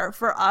to her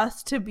for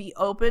us to be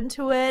open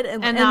to it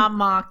and not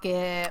mock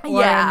it.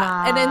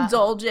 And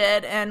indulge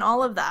it and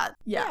all of that.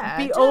 Yeah.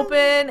 Be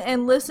open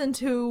and listen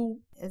to.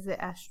 Is it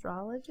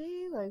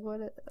astrology? Like what?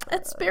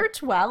 It's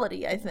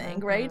spirituality, I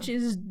think, right?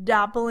 She's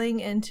dabbling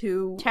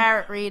into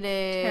tarot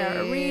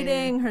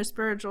reading, her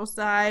spiritual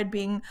side,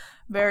 being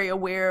very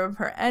aware of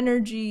her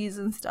energies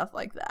and stuff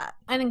like that.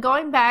 And then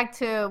going back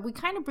to, we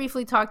kind of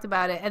briefly talked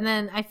about it, and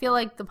then I feel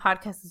like the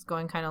podcast is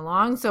going kind of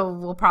long, so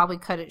we'll probably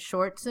cut it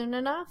short soon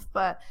enough.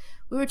 But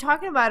we were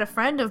talking about a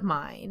friend of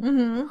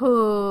mine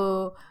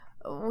who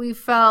we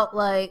felt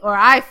like, or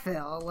I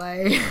feel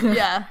like,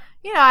 yeah.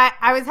 You know,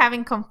 I was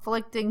having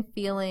conflicting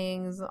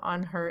feelings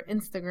on her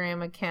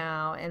Instagram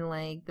account and,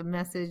 like, the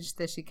message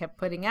that she kept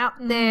putting out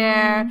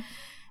there.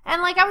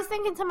 And, like, I was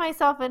thinking to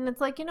myself, and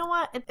it's like, you know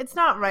what? It's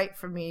not right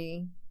for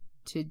me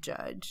to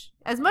judge.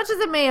 As much as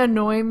it may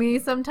annoy me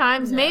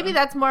sometimes, maybe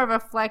that's more a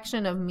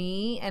reflection of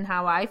me and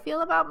how I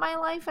feel about my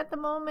life at the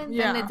moment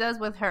than it does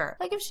with her.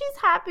 Like, if she's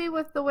happy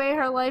with the way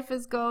her life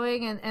is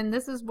going and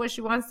this is what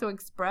she wants to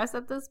express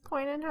at this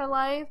point in her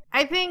life,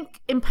 I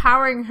think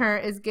empowering her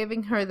is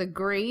giving her the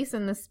grace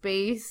and the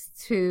space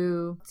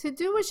to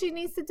do what she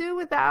needs to do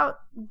without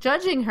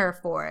judging her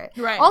for it.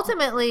 Right.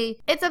 Ultimately,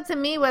 it's up to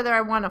me whether I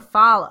want to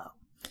follow.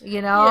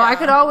 You know, I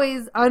could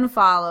always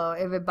unfollow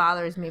if it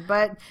bothers me,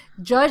 but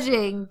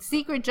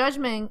secret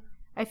judgment,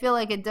 I feel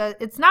like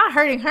it's not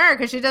hurting her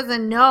because she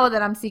doesn't know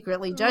that I'm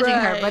secretly judging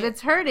her, but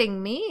it's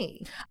hurting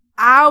me.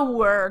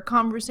 Our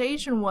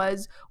conversation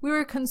was, we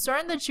were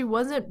concerned that she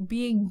wasn't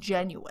being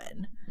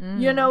genuine.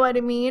 You know what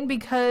I mean?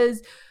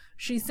 Because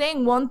she's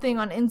saying one thing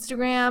on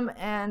Instagram,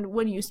 and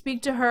when you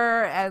speak to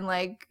her and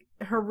like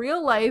her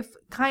real life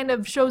kind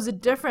of shows a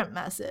different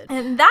message.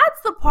 And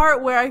that's the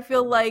part where I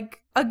feel like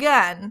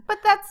again.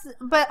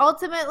 But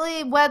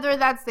ultimately, whether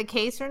that's the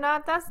case or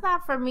not, that's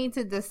not for me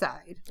to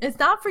decide. It's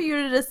not for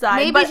you to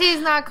decide. Maybe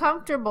she's not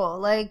comfortable.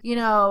 Like, you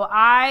know,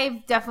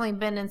 I've definitely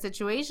been in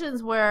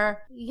situations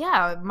where,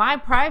 yeah, my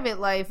private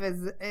life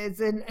is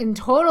in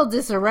total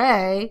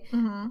disarray,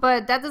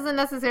 but that doesn't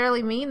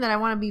necessarily mean that I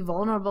want to be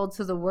vulnerable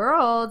to the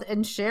world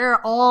and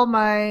share all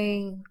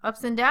my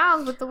ups and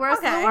downs with the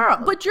rest of the world.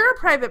 But you're a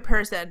private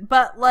person.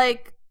 But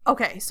like,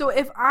 okay, so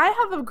if I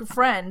have a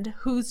friend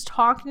who's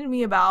talking to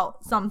me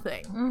about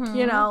something,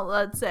 you know,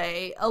 let's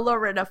say a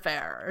lurid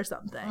affair or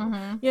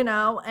something, you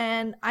know,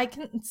 and I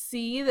can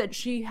see that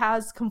she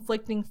has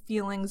conflicting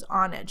feelings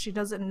on it. She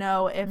doesn't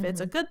know if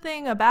it's a good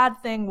thing, a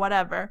bad thing,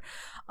 whatever.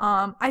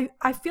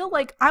 I feel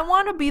like I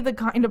want to be the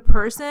kind of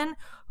person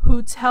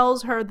who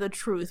tells her the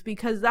truth,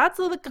 because that's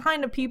the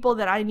kind of people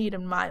that I need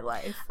in my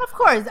life. Of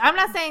course. I'm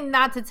not saying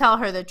not to tell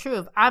her the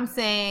truth. I'm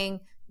saying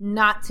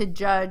not to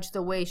judge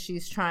the way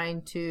she's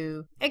trying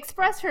to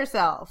express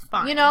herself.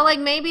 Fine. You know, like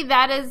maybe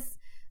that is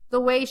the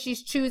way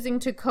she's choosing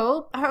to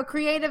cope, her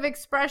creative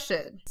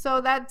expression. So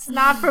that's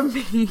not for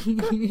me.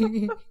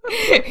 You're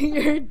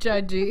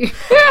judgy.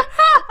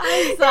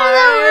 I'm sorry.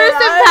 You're the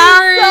worst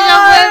empowering of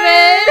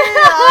women.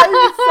 I'm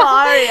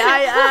sorry.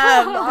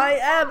 I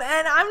am.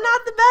 And I'm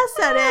not the best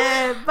at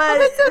it, but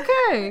it's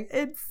okay.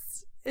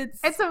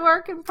 It's a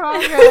work in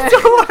progress. It's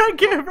a work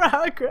in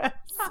progress.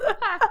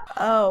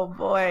 Oh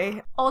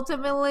boy.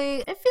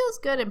 Ultimately, it feels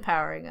good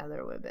empowering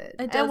other women.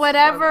 It does, in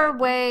whatever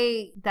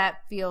way that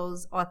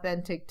feels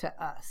authentic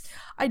to us.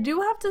 I do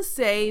have to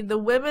say, the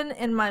women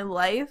in my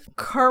life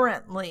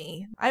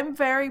currently, I'm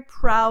very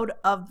proud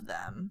of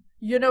them.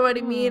 You know what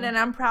I mean? And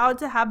I'm proud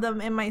to have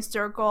them in my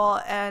circle,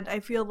 and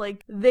I feel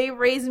like they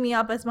raise me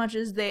up as much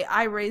as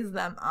I raise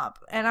them up,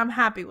 and I'm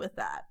happy with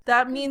that.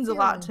 That means a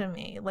lot to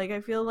me. Like,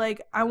 I feel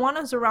like I want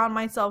to surround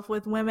myself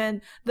with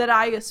women that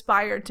I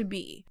aspire to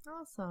be.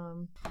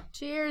 Awesome.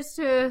 Cheers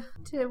to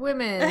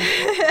women.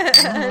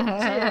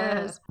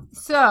 Cheers.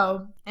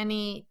 So,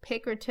 any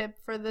pick or tip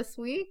for this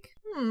week?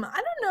 I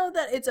don't know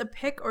that it's a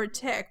pick or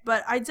tick,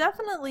 but I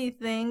definitely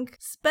think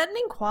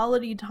spending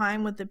quality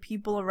time with the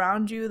people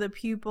around you, the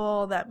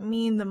people that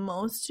mean the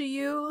most to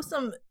you,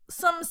 some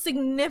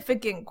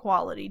significant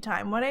quality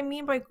time. What I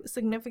mean by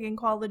significant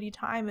quality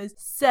time is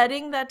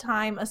setting that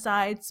time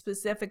aside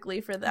specifically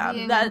for them.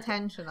 Being that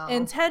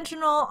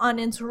intentional,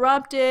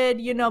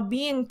 uninterrupted, you know,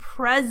 being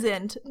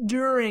present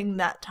during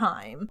that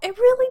time. It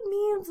really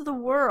means the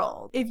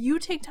world. If you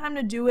take time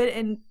to do it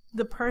and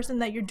the person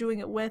that you're doing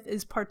it with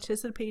is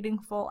participating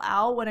full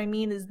out, what I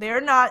mean is they're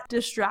not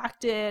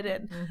distracted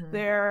and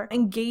they're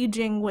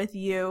engaging with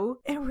you,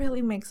 it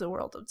really makes a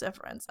world of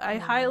difference. I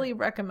highly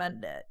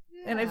recommend it.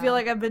 And I feel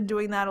like I've been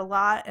doing that a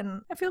lot,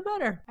 and I feel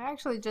better. I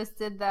actually just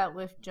did that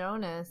with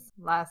Jonas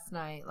last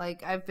night.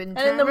 Like, I've been...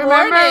 And in the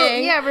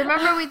morning! Yeah,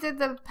 remember we did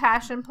the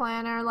Passion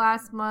Planner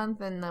last month,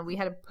 and we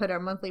had to put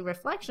our monthly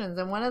reflections,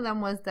 and one of them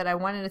was that I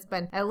wanted to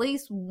spend at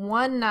least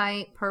one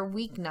night per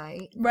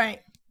weeknight.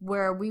 Right.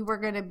 Where we were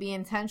going to be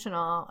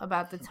intentional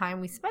about the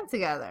time we spent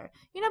together.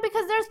 You know,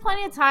 because there's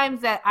plenty of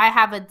times that I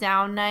have a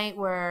down night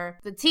where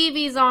the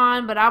TV's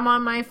on, but I'm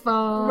on my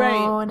phone.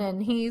 Right.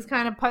 And he's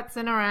kind of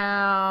putzing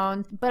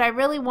around. But I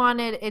really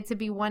wanted it to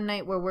be one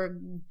night where we're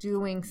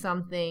doing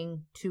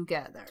something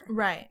together.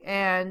 Right.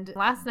 And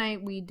last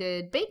night we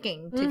did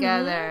baking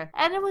together.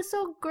 And it was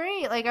so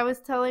great. Like, I was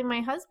telling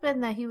my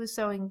husband that he was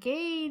so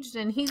engaged.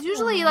 And he's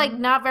usually, like,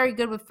 not very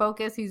good with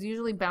focus. He's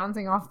usually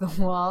bouncing off the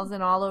walls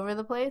and all over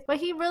the place. But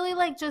he really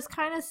like just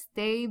kind of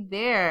stayed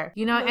there,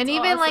 you know. That's and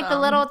even awesome. Like the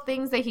little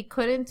things that he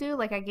couldn't do,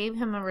 like I gave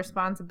him a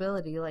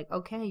responsibility, like,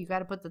 okay, you got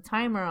to put the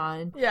timer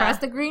on, press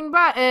the green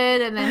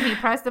button, and then he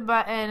pressed the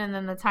button and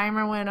then the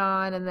timer went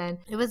on, and then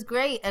it was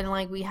great. And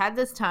like we had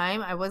this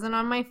time, I wasn't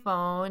on my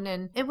phone,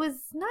 and it was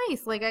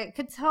nice. Like I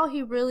could tell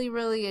he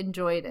really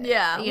enjoyed it.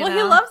 Well,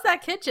 he loves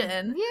that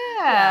kitchen.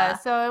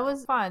 So it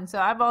was fun. So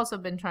I've also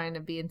been trying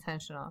to be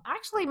intentional.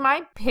 Actually,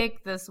 my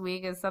pick this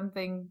week is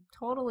something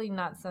totally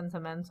not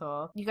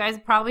sentimental. You guys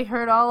probably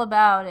heard all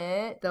about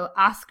it. The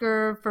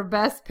Oscar for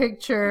Best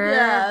Picture,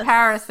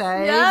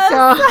 Parasite. Yes.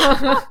 So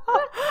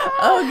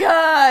oh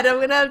God,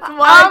 I'm gonna have to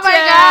watch it. Oh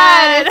my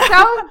God, it's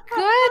so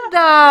good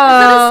though.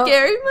 Is it a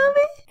scary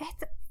movie?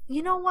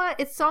 You know what?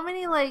 It's so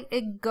many, like,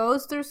 it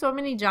goes through so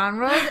many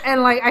genres,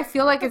 and, like, I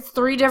feel like it's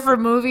 3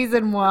 different movies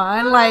in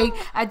one, like,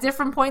 at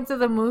different points of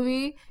the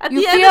movie. At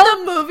the end of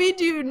the movie,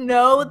 do you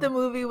know what the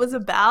movie was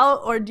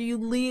about, or do you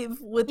leave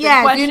with the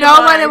question you know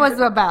what it was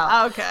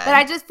about. Okay. But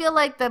I just feel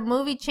like the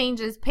movie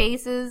changes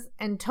paces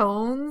and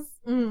tones,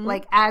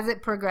 like, as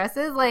it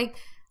progresses. Like,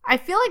 I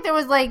feel like there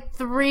was like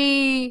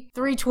three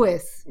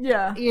twists.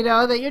 Yeah. You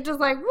know, that you're just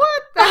like,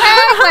 what the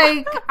heck?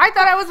 Like, I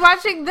thought I was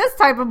watching this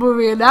type of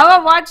movie, and now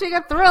I'm watching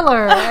a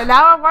thriller, and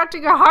now I'm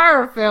watching a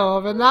horror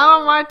film, and now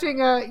I'm watching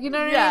you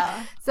know what I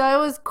mean? So it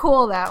was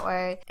cool that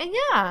way. And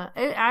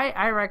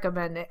I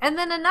recommend it. And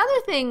then another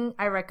thing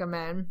I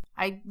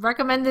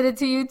recommended it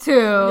to you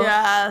too.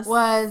 Yes.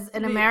 Was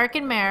An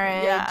American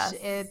Marriage. Yes.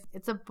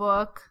 It's a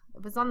book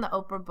It was on the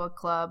Oprah Book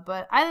Club.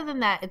 But other than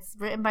that, it's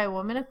written by a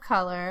woman of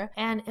color.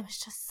 And it was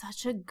just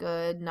such a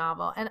good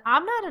novel. And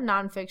I'm not a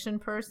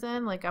nonfiction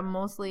person. Like, I'm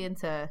mostly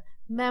into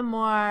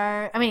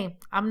memoir. I mean,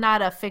 I'm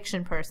not a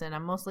fiction person.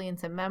 I'm mostly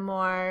into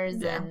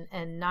memoirs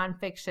and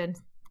nonfiction,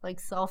 like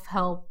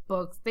self-help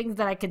books, things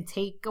that I can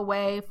take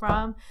away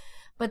from.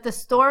 But the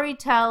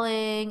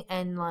storytelling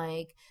and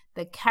like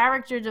the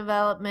character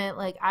development,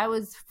 like I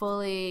was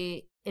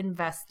fully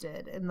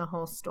invested in the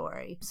whole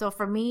story. So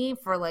for me,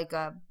 for like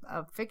a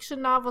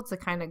fiction novel to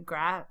kind of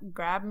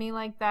grab me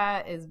like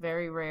that is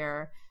very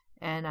rare.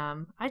 And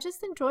I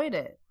just enjoyed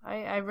it.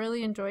 I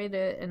really enjoyed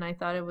it, and I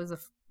thought it was a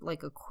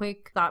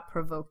quick,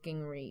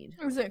 thought-provoking read.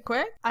 Was it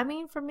quick? I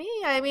mean, for me,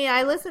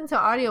 I listened to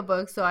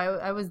audiobooks, so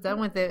I was done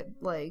with it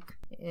like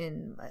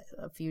in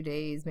a few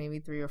days, maybe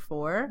 3 or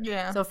 4.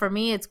 Yeah. So for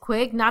me, it's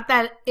quick. Not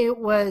that it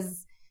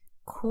was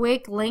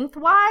quick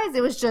lengthwise.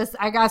 It was just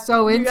I got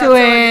so into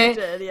it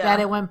that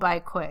it went by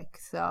quick.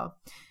 So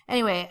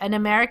anyway, An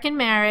American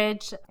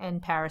Marriage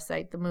and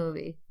Parasite the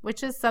movie,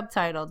 which is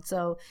subtitled.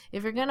 So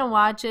if you're going to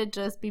watch it,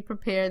 just be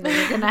prepared that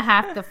you're going to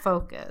have to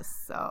focus.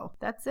 So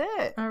that's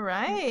it. All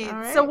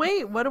right. So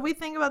wait, what do we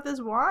think about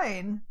this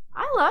wine?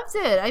 I loved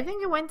it. I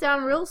think it went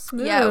down real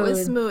smooth. Yeah, it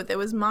was smooth. It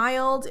was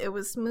mild. It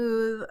was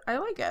smooth. I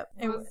like it.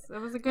 It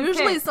was a good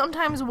Usually pick.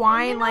 Sometimes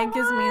wine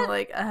gives me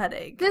like a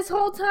headache. This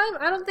whole time,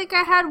 I don't think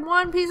I had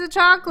one piece of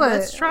chocolate.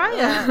 Let's try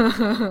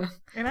it.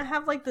 And I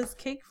have like this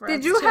cake for us.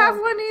 Did you have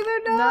one either?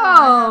 No,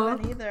 I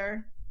haven't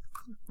either.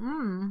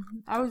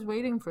 I was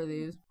waiting for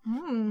these.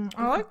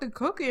 I like the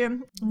cookie.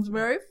 It's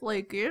very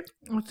flaky.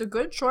 It's a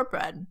good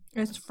shortbread.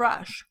 It's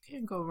fresh.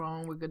 Can't go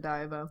wrong with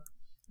Godiva.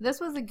 This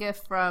was a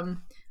gift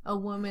from a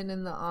woman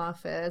in the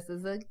office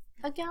as a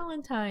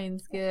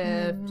Galentine's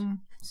gift.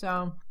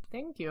 So,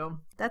 thank you.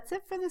 That's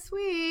it for this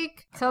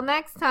week. Till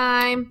next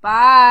time.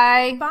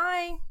 Bye.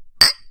 Bye.